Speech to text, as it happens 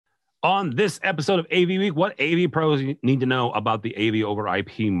On this episode of AV Week, what AV pros need to know about the AV over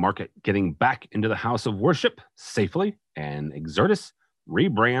IP market, getting back into the house of worship safely, and Exertis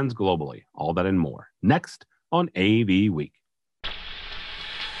rebrands globally. All that and more. Next on AV Week.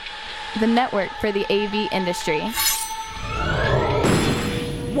 The network for the AV industry.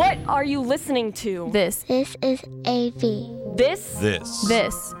 What are you listening to? This is AV. This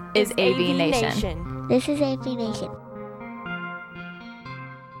is AV Nation. This is AV Nation.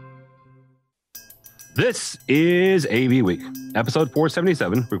 This is AV Week, episode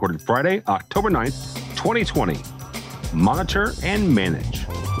 477, recorded Friday, October 9th, 2020. Monitor and manage.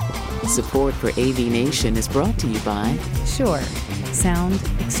 Support for AV Nation is brought to you by Shure, sound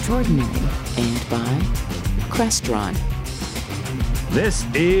extraordinary, and by Crestron. This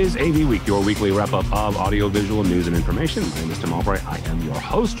is AV Week, your weekly wrap-up of audiovisual news and information. My name is Tim Albright. I am your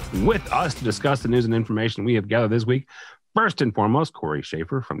host. With us to discuss the news and information we have gathered this week, first and foremost, Corey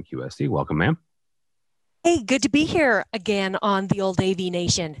Schaefer from QSC. Welcome, ma'am. Hey, good to be here again on the old AV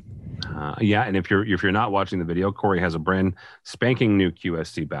Nation. Yeah, and if you're not watching the video, Corey has a brand spanking new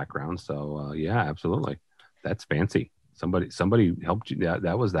QSC background. So yeah, absolutely, that's fancy. Somebody helped you.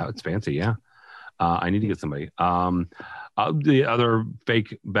 That's fancy. Yeah, I need to get somebody. The other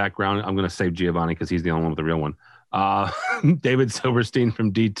fake background, I'm going to save Giovanni because he's the only one with the real one. David Silverstein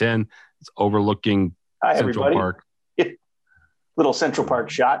from D10. It's overlooking Central Park. Little Central Park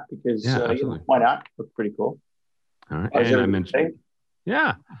shot because why not? Looked pretty cool. All right, and I mentioned,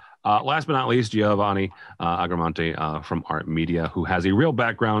 last but not least, Giovanni Agramonte from Art Media, who has a real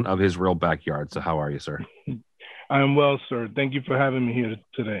background of his real backyard. So how are you, sir? I am well, sir. Thank you for having me here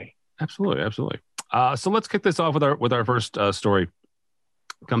today. Absolutely. So let's kick this off with our first story.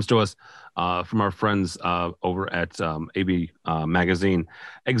 It comes to us from our friends over at AV Magazine.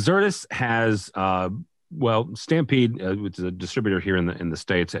 Exertis has Stampede, which is a distributor here in the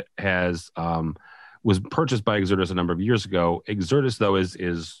States, was purchased by Exertis a number of years ago. Exertis, though,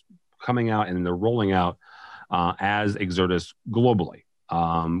 is coming out and they're rolling out as Exertis globally.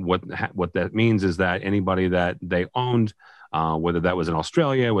 What that means is that anybody that they owned, whether that was in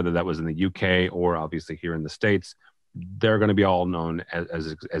Australia, whether that was in the UK, or obviously here in the States, they're going to be all known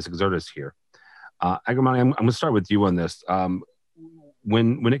as Exertis here. Agramonte, I'm going to start with you on this.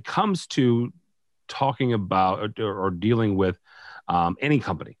 When it comes to talking about or dealing with any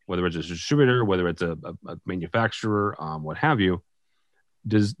company, whether it's a distributor, whether it's a manufacturer, what have you,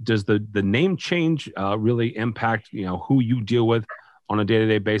 does the name change really impact who you deal with on a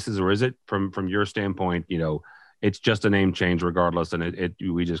day-to-day basis, or is it from your standpoint, it's just a name change regardless, and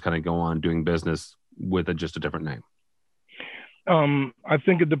we just kind of go on doing business with just a different name? I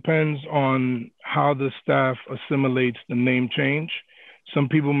think it depends on how the staff assimilates the name change. Some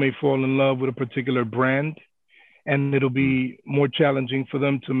people may fall in love with a particular brand, and it'll be more challenging for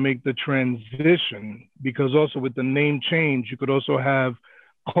them to make the transition, because also with the name change, you could also have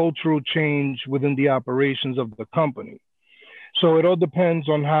cultural change within the operations of the company. So it all depends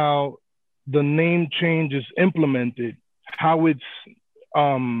on how the name change is implemented, how it's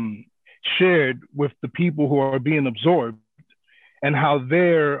shared with the people who are being absorbed, and how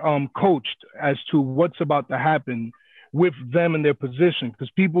they're coached as to what's about to happen with them in their position.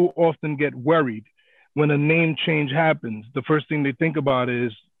 Because people often get worried when a name change happens. The first thing they think about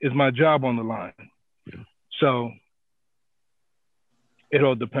is my job on the line? Yeah. So it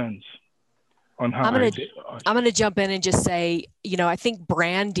all depends on how I'm going to jump in and just say, I think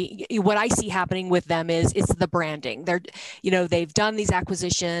branding, what I see happening with them is it's the branding. They've done these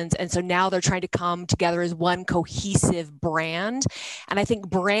acquisitions, and so now they're trying to come together as one cohesive brand. And I think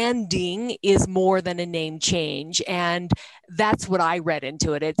branding is more than a name change. And that's what I read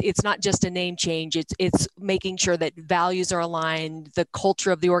into it. It's not just a name change. It's making sure that values are aligned, the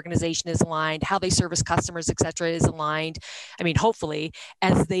culture of the organization is aligned, how they service customers, et cetera, is aligned. I mean, hopefully,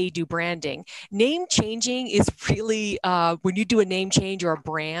 as they do branding. Name changing is really, when you do a name change or a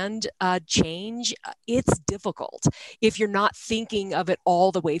brand change, it's difficult if you're not thinking of it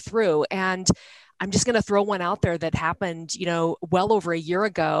all the way through. And I'm just going to throw one out there that happened, well over a year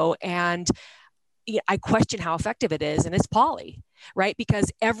ago. And I question how effective it is. And it's Poly, right? Because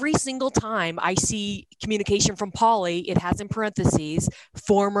every single time I see communication from Poly, it has in parentheses,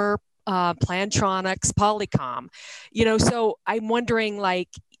 former Plantronics Polycom, so I'm wondering, why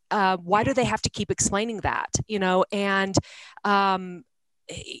do they have to keep explaining that? So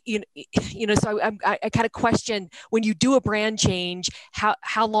I kind of question, when you do a brand change,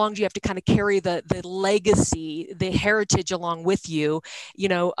 how long do you have to kind of carry the legacy, the heritage along with you,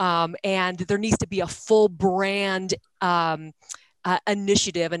 and there needs to be a full brand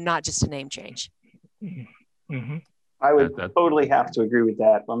initiative and not just a name change. Mm-hmm. I would totally have to agree with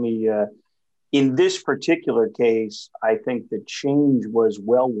that. Let me, in this particular case, I think the change was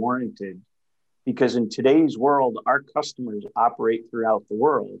well warranted because in today's world, our customers operate throughout the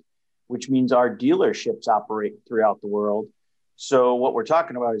world, which means our dealerships operate throughout the world. So what we're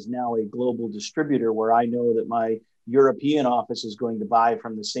talking about is now a global distributor where I know that my European office is going to buy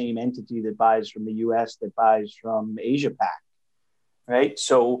from the same entity that buys from the US, that buys from Asia Pac, right?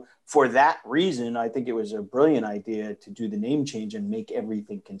 So for that reason, I think it was a brilliant idea to do the name change and make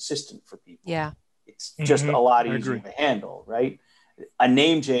everything consistent for people. Yeah. It's just a lot easier to handle, right? A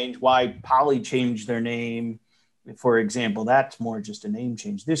name change, why Poly changed their name, for example, that's more just a name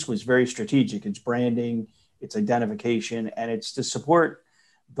change. This was very strategic. It's branding, it's identification, and it's to support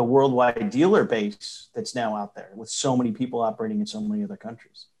the worldwide dealer base that's now out there with so many people operating in so many other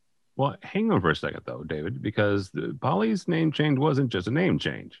countries. Well, hang on for a second, though, David, because the Poly's name change wasn't just a name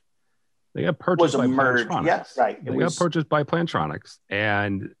change. They got purchased by Plantronics. Yes, right. They got purchased by Plantronics,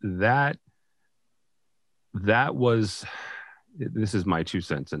 and that was, this is my 2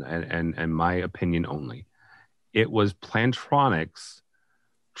 cents and my opinion only. It was Plantronics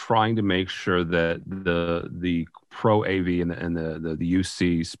trying to make sure that the Pro AV and the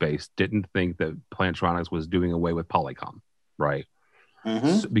UC space didn't think that Plantronics was doing away with Polycom, right?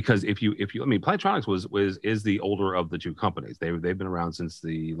 So, because if you, I mean, Plantronics is the older of the two companies. They've been around since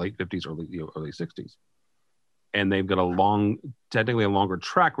the late 50s, early 60s, and they've got technically a longer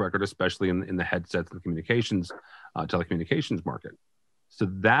track record, especially in the headsets and the communications, telecommunications market. So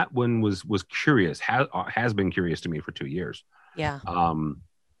that one was curious, has been curious to me for 2 years. Yeah.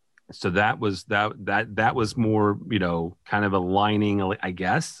 So that was more, kind of aligning, I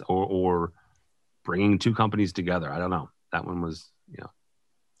guess, or bringing two companies together. I don't know. That one was,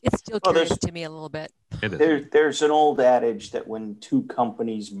 It's still curious to me a little bit. There's an old adage that when two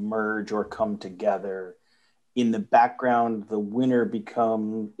companies merge or come together, in the background, the winner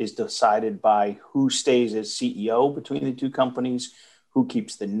is decided by who stays as CEO between the two companies, who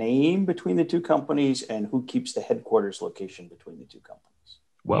keeps the name between the two companies, and who keeps the headquarters location between the two companies.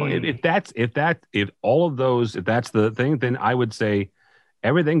 Well, if that's the thing, then I would say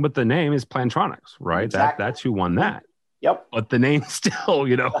everything but the name is Plantronics, right? Exactly. That's who won that. Yep. But the name still,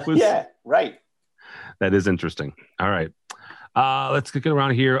 yeah, right. That is interesting. All right. Let's kick it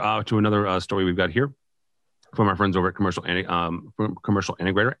around here to another story we've got here from our friends over at Commercial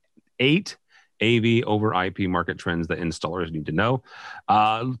Integrator. 8 AV over IP market trends that installers need to know.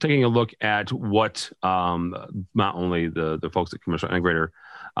 Taking a look at what not only the folks at Commercial Integrator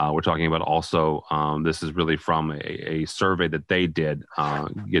we're talking about, also this is really from a survey that they did,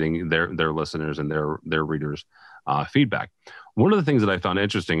 getting their listeners and their readers feedback. One of the things that I found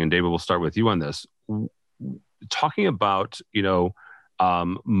interesting, and David, we'll start with you on this, talking about,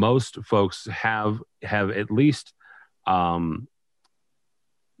 most folks have at least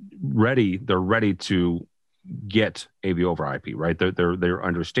they're ready to get AV over IP, right? They're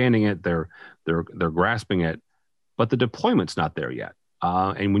understanding it, they're grasping it, but the deployment's not there yet.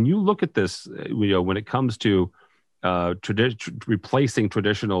 And when you look at this, when it comes to replacing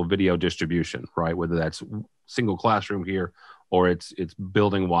traditional video distribution, right? Whether that's single classroom here or it's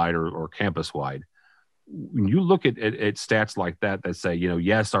building wide or campus wide. When you look at stats like that say,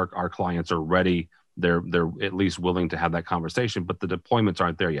 yes, our clients are ready. They're at least willing to have that conversation, but the deployments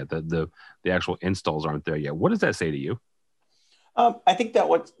aren't there yet. The actual installs aren't there yet. What does that say to you? I think that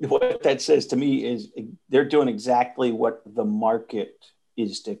what that says to me is they're doing exactly what the market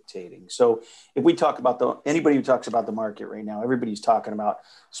is dictating. So if we talk about anybody who talks about the market right now, everybody's talking about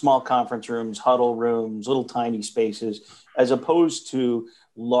small conference rooms, huddle rooms, little tiny spaces, as opposed to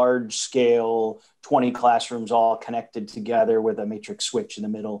large scale 20 classrooms all connected together with a matrix switch in the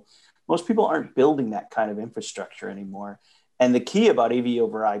middle. Most people aren't building that kind of infrastructure anymore. And the key about AV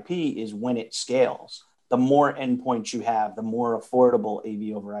over IP is when it scales. The more endpoints you have, the more affordable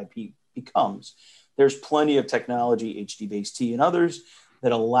AV over IP becomes. There's plenty of technology, HDBaseT and others,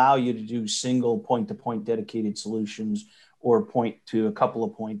 that allow you to do single point-to-point dedicated solutions or point to a couple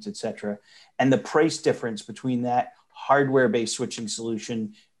of points, et cetera. And the price difference between that hardware-based switching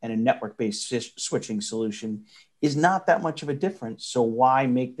solution and a network-based switching solution is not that much of a difference. So why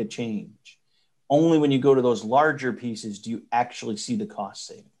make the change? Only when you go to those larger pieces do you actually see the cost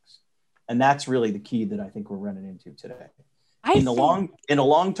savings. And that's really the key that I think we're running into today. In the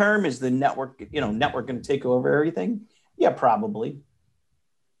long term, is the network going to take over everything? Yeah, probably.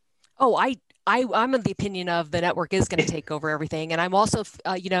 Oh, I'm of the opinion of the network is going to take over everything. And I'm also,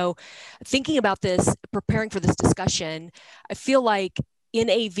 thinking about this, preparing for this discussion, I feel like in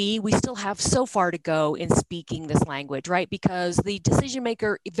AV, we still have so far to go in speaking this language, right? Because the decision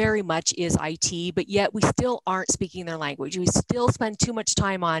maker very much is IT, but yet we still aren't speaking their language. We still spend too much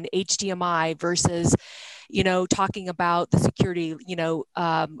time on HDMI versus, talking about the security,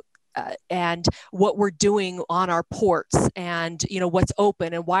 and what we're doing on our ports and what's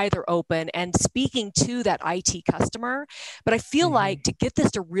open and why they're open and speaking to that IT customer. But I feel like to get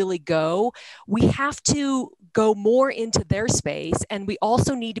this to really go, we have to go more into their space, and we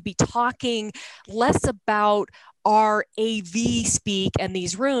also need to be talking less about our AV speak and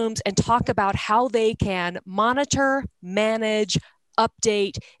these rooms and talk about how they can monitor, manage,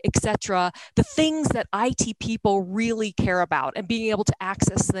 update, etc., the things that IT people really care about, and being able to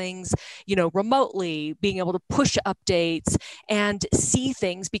access things, remotely, being able to push updates and see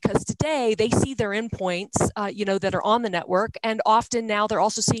things, because today they see their endpoints, that are on the network, and often now they're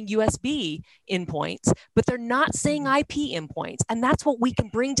also seeing USB endpoints, but they're not seeing IP endpoints, and that's what we can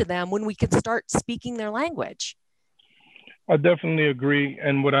bring to them when we can start speaking their language. I definitely agree,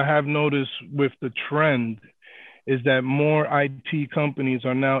 and what I have noticed with the trend is that more IT companies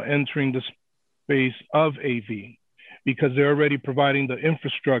are now entering the space of AV because they're already providing the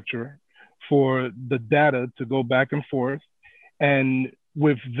infrastructure for the data to go back and forth. And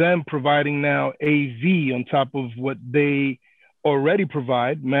with them providing now AV on top of what they already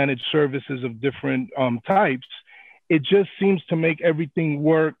provide, managed services of different types, it just seems to make everything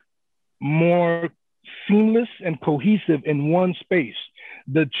work more seamless and cohesive in one space.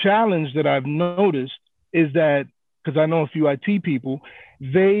 The challenge that I've noticed is that, because I know a few IT people,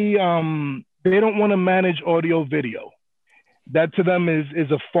 they don't want to manage audio video. That to them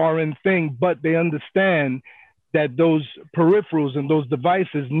is a foreign thing, but they understand that those peripherals and those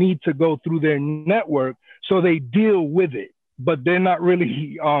devices need to go through their network, so they deal with it, but they're not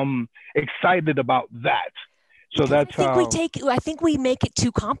really excited about that. So that's I think we make it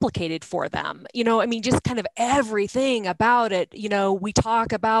too complicated for them. Just kind of everything about it. We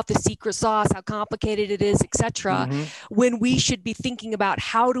talk about the secret sauce, how complicated it is, etc. When we should be thinking about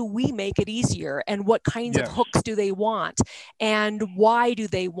how do we make it easier, and what kinds of hooks do they want, and why do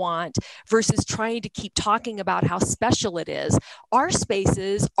they want, versus trying to keep talking about how special it is. Our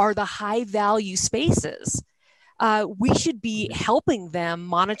spaces are the high value spaces. We should be helping them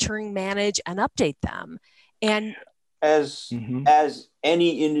monitoring, manage, and update them. And as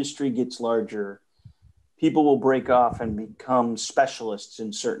any industry gets larger, people will break off and become specialists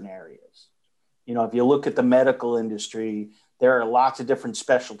in certain areas. If you look at the medical industry, there are lots of different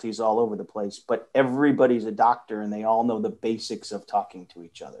specialties all over the place, but everybody's a doctor and they all know the basics of talking to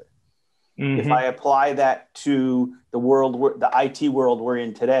each other. If I apply that to the IT world we're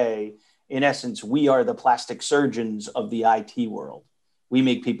in today, in essence, we are the plastic surgeons of the IT world. We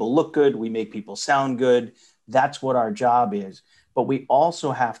make people look good. We make people sound good. That's what our job is. But we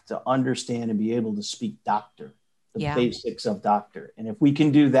also have to understand and be able to speak doctor, the basics of doctor. And if we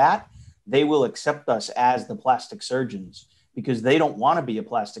can do that, they will accept us as the plastic surgeons, because they don't want to be a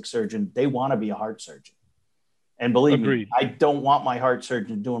plastic surgeon. They want to be a heart surgeon. And believe me, I don't want my heart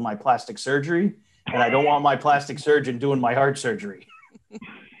surgeon doing my plastic surgery, and I don't want my plastic surgeon doing my heart surgery.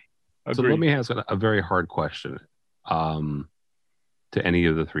 So let me ask a very hard question. To any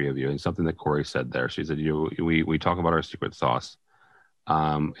of the three of you, and something that Corey said there. She said, we talk about our secret sauce,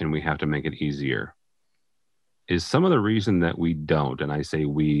 and we have to make it easier. Is some of the reason that we don't, and I say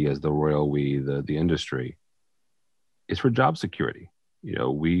we as the royal we, the industry, is for job security.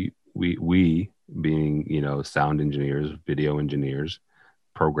 We being, sound engineers, video engineers,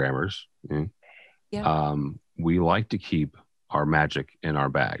 programmers, we like to keep our magic in our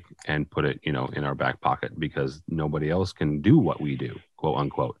bag and put it, in our back pocket, because nobody else can do what we do, quote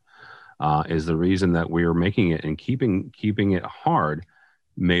unquote, is the reason that we're making it and keeping it hard.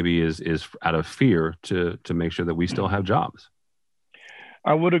 Maybe is out of fear to make sure that we still have jobs.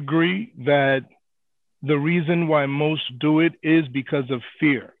 I would agree that the reason why most do it is because of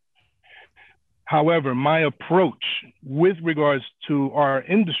fear. However, my approach with regards to our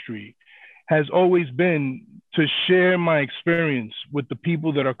industry has always been to share my experience with the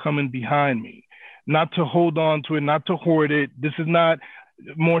people that are coming behind me, not to hold on to it, not to hoard it. This is not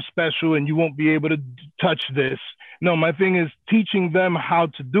more special and you won't be able to touch this. No, my thing is teaching them how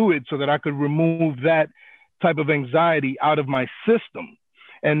to do it so that I could remove that type of anxiety out of my system.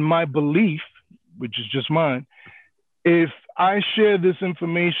 And my belief, which is just mine, if I share this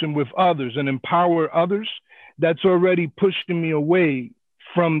information with others and empower others, that's already pushing me away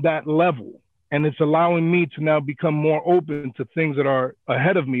from that level. And it's allowing me to now become more open to things that are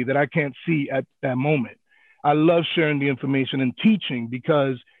ahead of me that I can't see at that moment. I love sharing the information and teaching,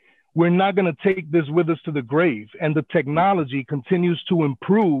 because we're not going to take this with us to the grave. And the technology continues to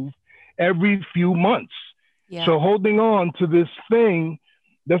improve every few months. Yeah. So holding on to this thing,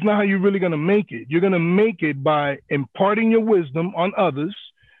 that's not how you're really going to make it. You're going to make it by imparting your wisdom on others.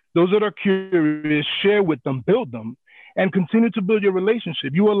 Those that are curious, share with them, build them, and continue to build your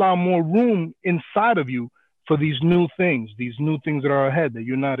relationship. You allow more room inside of you for these new things that are ahead that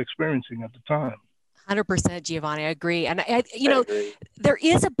you're not experiencing at the time. 100%, Giovanni. I agree. And there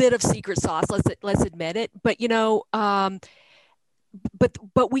is a bit of secret sauce. Let's admit it. But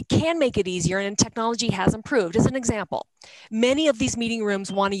but we can make it easier, and technology has improved. As an example, many of these meeting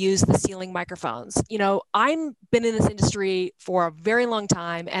rooms want to use the ceiling microphones. I've been in this industry for a very long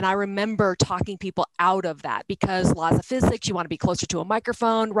time, and I remember talking people out of that because laws of physics, you want to be closer to a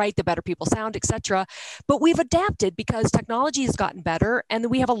microphone, right? The better people sound, etc. But we've adapted because technology has gotten better, and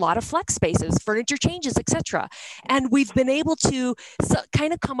we have a lot of flex spaces, furniture changes, etc. And we've been able to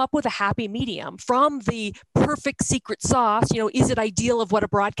kind of come up with a happy medium from the perfect secret sauce. Is it ideal of what a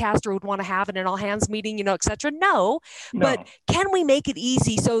broadcaster would want to have in an all hands meeting, etc.? No. But can we make it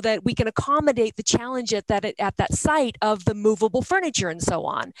easy so that we can accommodate the challenge at that site of the movable furniture and so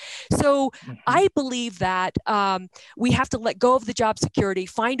on? So I believe that we have to let go of the job security,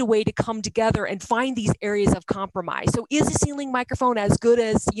 find a way to come together and find these areas of compromise. So is a ceiling microphone as good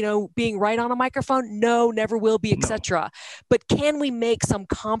as, being right on a microphone? No, never will be, etc. But can we make some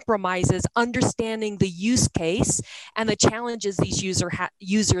compromises, understanding the use case and the challenges these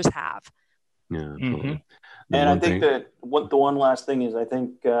users have? Yeah, absolutely. And I think that the one last thing is, I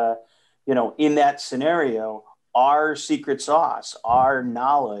think, in that scenario, our secret sauce, our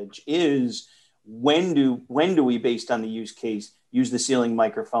knowledge is when do we, based on the use case, use the ceiling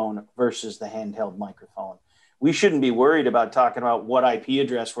microphone versus the handheld microphone. We shouldn't be worried about talking about what IP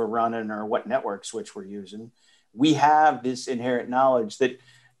address we're running or what network switch we're using. We have this inherent knowledge that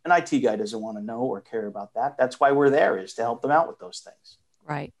an IT guy doesn't want to know or care about that. That's why we're there, is to help them out with those things.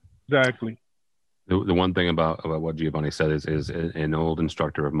 Right. Exactly. The one thing about what Giovanni said is an old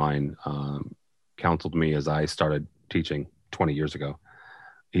instructor of mine counseled me as I started teaching 20 years ago.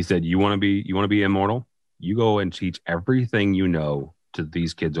 He said, you want to be immortal? You go and teach everything you know to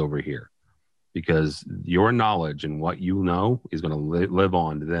these kids over here, because your knowledge and what you know is going to live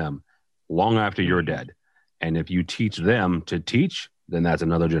on to them long after you're dead. And if you teach them to teach, then that's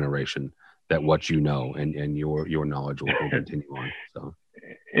another generation that what you know and your knowledge will continue on. So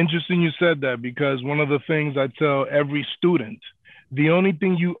interesting you said that, because one of the things I tell every student, the only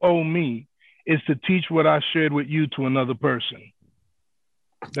thing you owe me is to teach what I shared with you to another person.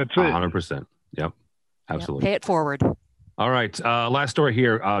 That's it. 100%. Yep. Absolutely. Pay it forward. All right. Last story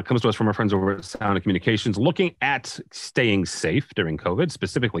here comes to us from our friends over at Sound and Communications, looking at staying safe during COVID,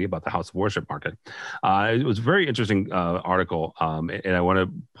 specifically about the House of Worship market. It was a very interesting article, and I want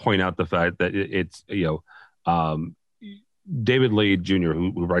to point out the fact that it's, David Lee Jr.,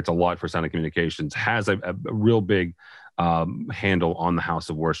 who writes a lot for Sound and Communications, has a real big handle on the House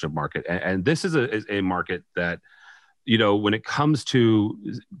of Worship market. And this is a market that, when it comes to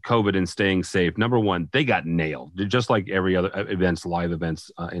COVID and staying safe, number one, they got nailed, just like every other live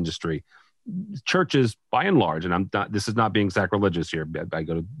events industry. Churches, by and large, and this is not being sacrilegious here. I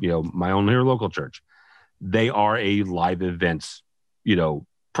go to, my own here local church. They are a live events,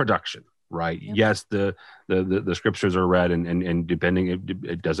 production, right? Yep. Yes, the scriptures are read, and depending,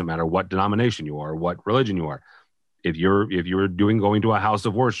 it doesn't matter what denomination you are, what religion you are. If you're going to a house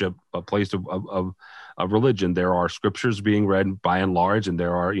of worship, a place of religion, there are scriptures being read by and large, and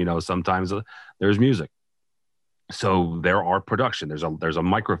there are, sometimes there's music. So there are production. There's a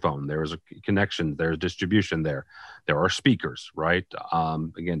microphone. There's a connection. There's distribution. There are speakers, right?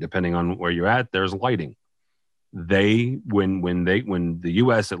 Again, depending on where you're at, there's lighting. When the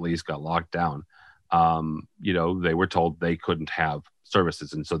U.S. at least got locked down, they were told they couldn't have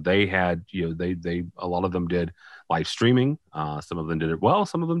services, and so they had, a lot of them did live streaming. Some of them did it well,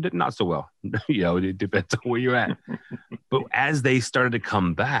 some of them did not so well. It depends on where you're at. But as they started to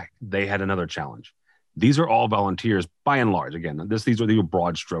come back, they had another challenge. These are all volunteers, by and large. Again, these are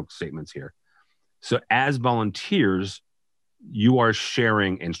broad stroke statements here. So as volunteers, you are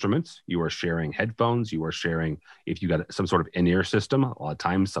sharing instruments, you are sharing headphones, you are sharing, if you got some sort of in-ear system, a lot of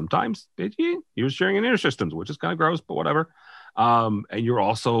times, sometimes you're sharing in-ear systems, which is kind of gross, but whatever. And you're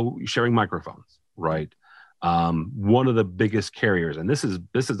also sharing microphones, right? One of the biggest carriers, and this is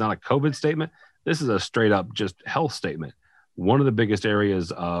not a COVID statement, this is a straight up just health statement. One of the biggest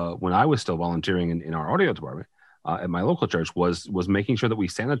areas when I was still volunteering in our audio department at my local church was making sure that we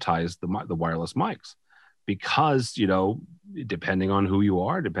sanitized the wireless mics, because depending on who you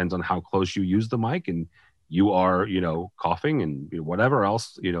are, depends on how close you use the mic, and you are, coughing and whatever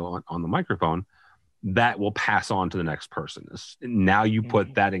else, on the microphone, that will pass on to the next person. Now you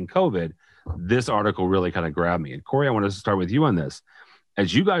put that in COVID, this article really kind of grabbed me. And Corey, I want to start with you on this.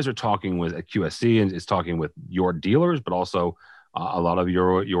 As you guys are talking with at QSC and is talking with your dealers, but also a lot of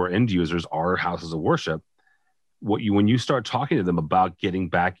your end users are houses of worship. When you start talking to them about getting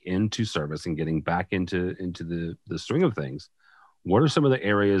back into service and getting back into the swing of things, what are some of the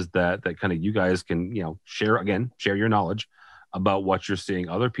areas that kind of you guys can share your knowledge about what you're seeing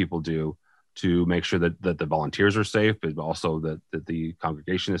other people do to make sure that the volunteers are safe, but also that the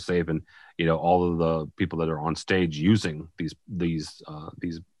congregation is safe, and all of the people that are on stage using these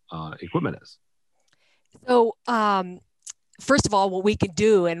equipment is. So first of all, what we can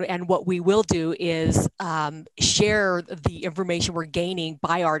do and what we will do is share the information we're gaining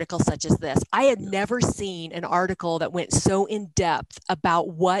by articles such as this. I had never seen an article that went so in depth about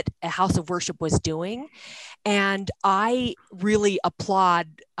what a house of worship was doing. And I really applaud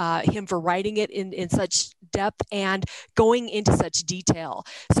him for writing it in such depth and going into such detail.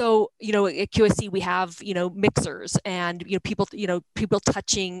 So, at QSC, we have, mixers and, people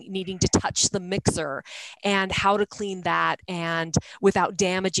needing to touch the mixer and how to clean that and without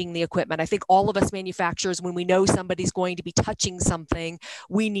damaging the equipment. I think all of us manufacturers, when we know somebody's going to be touching something,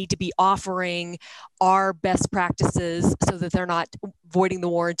 we need to be offering our best practices so that they're not voiding the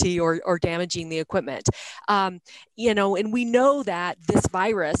warranty or damaging the equipment. And we know that this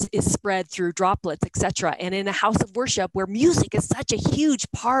virus is spread through droplets, etc. And in a house of worship where music is such a huge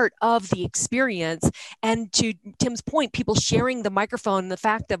part of the experience, and to Tim's point, people sharing the microphone and the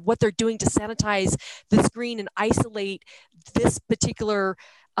fact of what they're doing to sanitize the screen and isolate this particular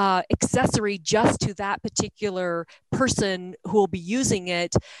accessory just to that particular person who will be using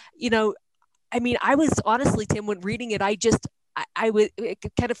it. I was honestly, Tim, when reading it, I went,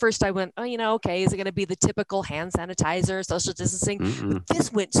 okay, is it going to be the typical hand sanitizer, social distancing? But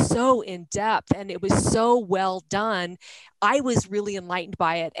this went so in depth and it was so well done. I was really enlightened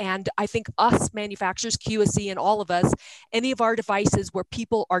by it. And I think us manufacturers, QSC and all of us, any of our devices where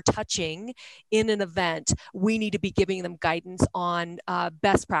people are touching in an event, we need to be giving them guidance on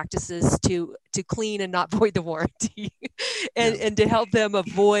best practices to clean and not void the warranty and to help them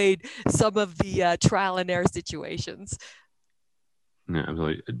avoid some of the trial and error situations. Yeah,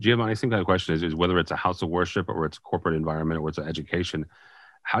 absolutely. Giovanni, I think that question is whether it's a house of worship or it's a corporate environment or it's an education,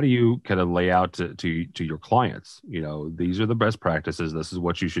 how do you kind of lay out to your clients, these are the best practices, this is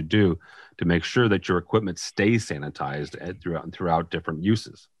what you should do to make sure that your equipment stays sanitized throughout different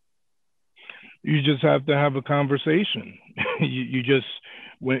uses? You just have to have a conversation.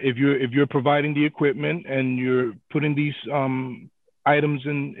 If you're providing the equipment and you're putting these items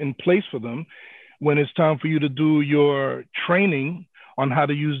in place for them, when it's time for you to do your training on how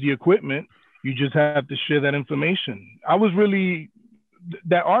to use the equipment, you just have to share that information.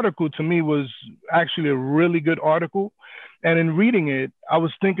 That article to me was actually a really good article. And in reading it, I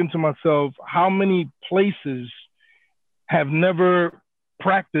was thinking to myself, how many places have never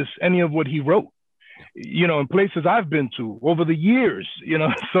practiced any of what he wrote? In places I've been to over the years,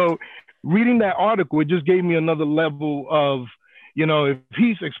 so reading that article, it just gave me another level of, if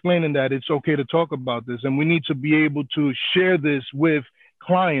he's explaining that it's okay to talk about this, and we need to be able to share this with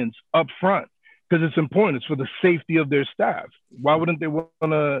clients up front because it's important. It's for the safety of their staff. Why wouldn't they want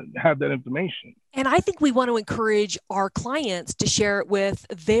to have that information? And I think we want to encourage our clients to share it with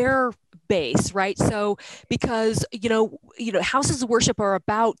their base, right? So because, houses of worship are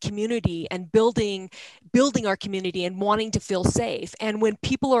about community and building our community and wanting to feel safe. And when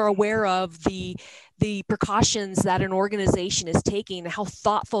people are aware of the precautions that an organization is taking, how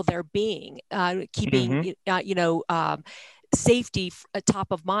thoughtful they're being, keeping, safety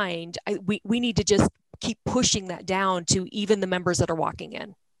top of mind, we need to just keep pushing that down to even the members that are walking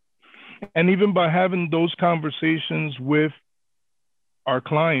in. And even by having those conversations with our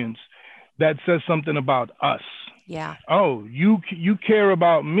clients, that says something about us. Yeah. Oh, you care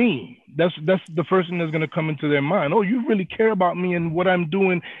about me. That's the first thing that's going to come into their mind. Oh, you really care about me and what I'm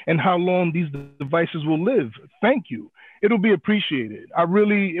doing and how long these devices will live. Thank you. It'll be appreciated.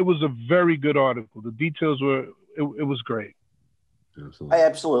 It was a very good article. The details it was great. Absolutely. I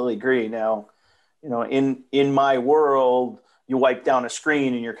absolutely agree. Now, in my world, you wipe down a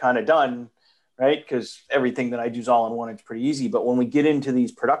screen and you're kind of done, right? Because everything that I do is all in one. It's pretty easy. But when we get into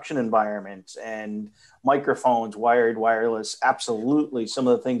these production environments and microphones, wired, wireless, absolutely, some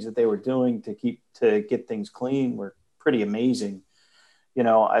of the things that they were doing to get things clean were pretty amazing.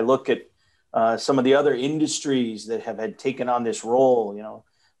 I look at some of the other industries that have had taken on this role.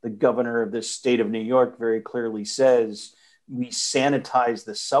 The governor of the state of New York very clearly says we sanitize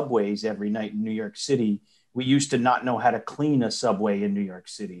the subways every night in New York City We used to not know how to clean a subway in New York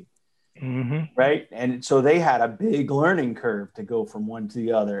City. Right. And so they had a big learning curve to go from one to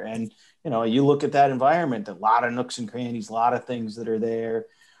the other. And, you look at that environment, a lot of nooks and crannies, a lot of things that are there.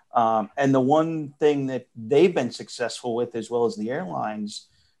 And the one thing that they've been successful with, as well as the airlines,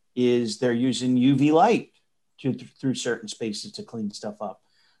 is they're using UV light through certain spaces to clean stuff up.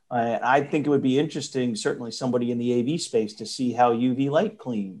 I think it would be interesting, certainly somebody in the AV space, to see how UV light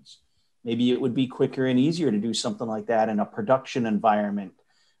cleans. Maybe it would be quicker and easier to do something like that in a production environment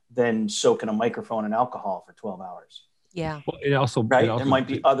than soaking a microphone in alcohol for 12 hours. Yeah. Well, there might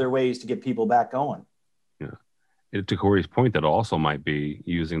be other ways to get people back going. Yeah. To Corey's point, that also might be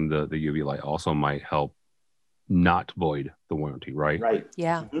using the UV light also might help not void the warranty, right? Right.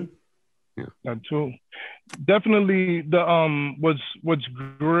 Yeah. Yeah. That too. Definitely what's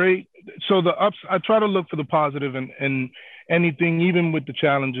great. So the ups, I try to look for the positive in anything, even with the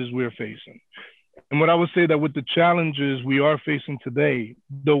challenges we're facing. And what I would say that with the challenges we are facing today,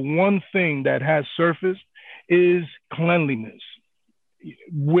 the one thing that has surfaced is cleanliness.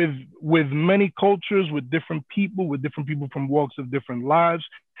 With many cultures, with different people from walks of different lives,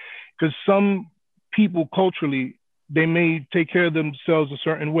 because some people culturally, they may take care of themselves a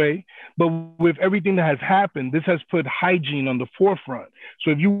certain way, but with everything that has happened, this has put hygiene on the forefront.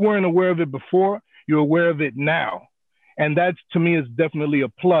 So if you weren't aware of it before, you're aware of it now. And that, to me, is definitely a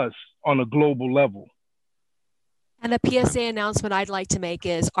plus on a global level. And a PSA announcement I'd like to make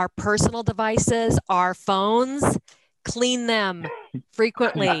is our personal devices, our phones, clean them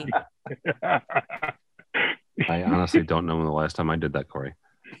frequently. I honestly don't know when the last time I did that, Corey.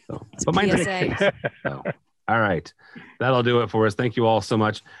 So, but mine's a case. So, all right. That'll do it for us. Thank you all so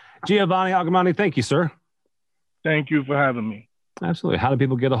much. Giovanni Agamani, thank you, sir. Thank you for having me. Absolutely. How do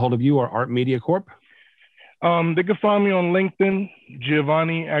people get a hold of you or Art Media Corp? They can find me on LinkedIn,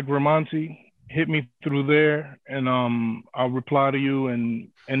 Giovanni Agramonte. Hit me through there, and I'll reply to you, and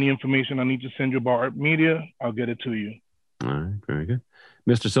any information I need to send you about Art Media, I'll get it to you. All right, very good.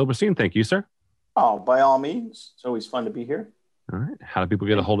 Mr. Silberstein, thank you, sir. Oh, by all means. It's always fun to be here. All right. How do people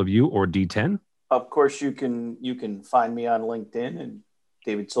get a hold of you or D10? Of course, you can find me on LinkedIn and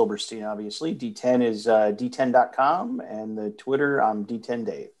David Silberstein, obviously. D10 is d10.com, and the Twitter, I'm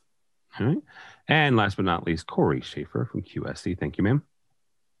D10Dave. All right. And last but not least, Corey Schaefer from QSC. Thank you, ma'am.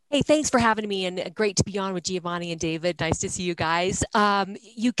 Hey, thanks for having me, and great to be on with Giovanni and David. Nice to see you guys.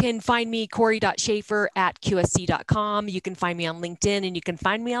 You can find me, Corey.Schaefer@QSC.com. You can find me on LinkedIn, and you can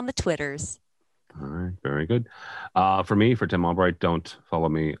find me on the Twitters. All right, very good. For Tim Albright, don't follow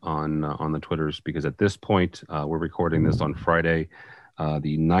me on the Twitters, because at this point, we're recording this on Friday,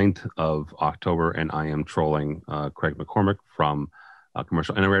 the 9th of October, and I am trolling Craig McCormick from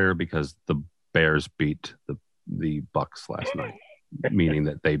Commercial Innovator because the Bears beat the Bucks last night, meaning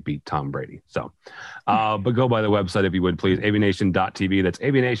that they beat Tom Brady. So, but go by the website if you would, please, avnation.tv. That's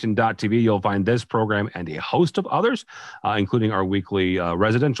avnation.tv. You'll find this program and a host of others, including our weekly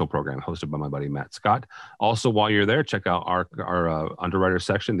residential program hosted by my buddy Matt Scott. Also, while you're there, check out our underwriter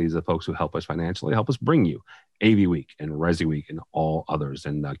section. These are the folks who help us financially, help us bring you AV Week and Resi Week and all others.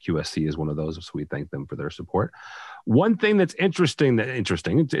 And QSC is one of those, so we thank them for their support. One thing that's interesting,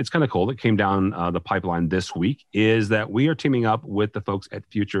 it's kind of cool, that came down the pipeline this week, is that we are teaming up with the folks at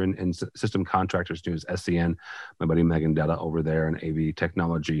Future and System Contractors News, SCN, my buddy Megan Detta over there in AV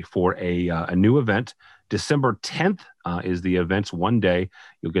Technology, for a new event. December 10th is the event's one day.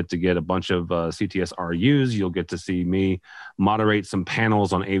 You'll get a bunch of CTS RUs. You'll get to see me moderate some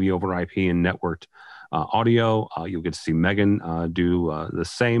panels on AV over IP and networked audio. You'll get to see Megan do the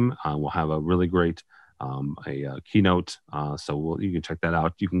same. We'll have a really great keynote. So you can check that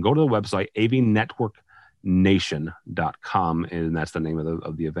out. You can go to the website, avnetworknation.com, and that's the name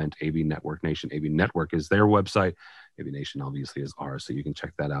of the event, AV Network Nation. AV Network is their website. AV Nation obviously is ours. So you can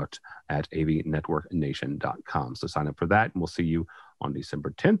check that out at avnetworknation.com. So sign up for that, and we'll see you on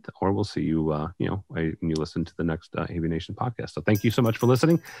December 10th, or we'll see you, when you listen to the next AV Nation podcast. So thank you so much for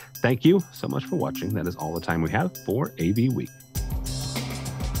listening. Thank you so much for watching. That is all the time we have for AV Week.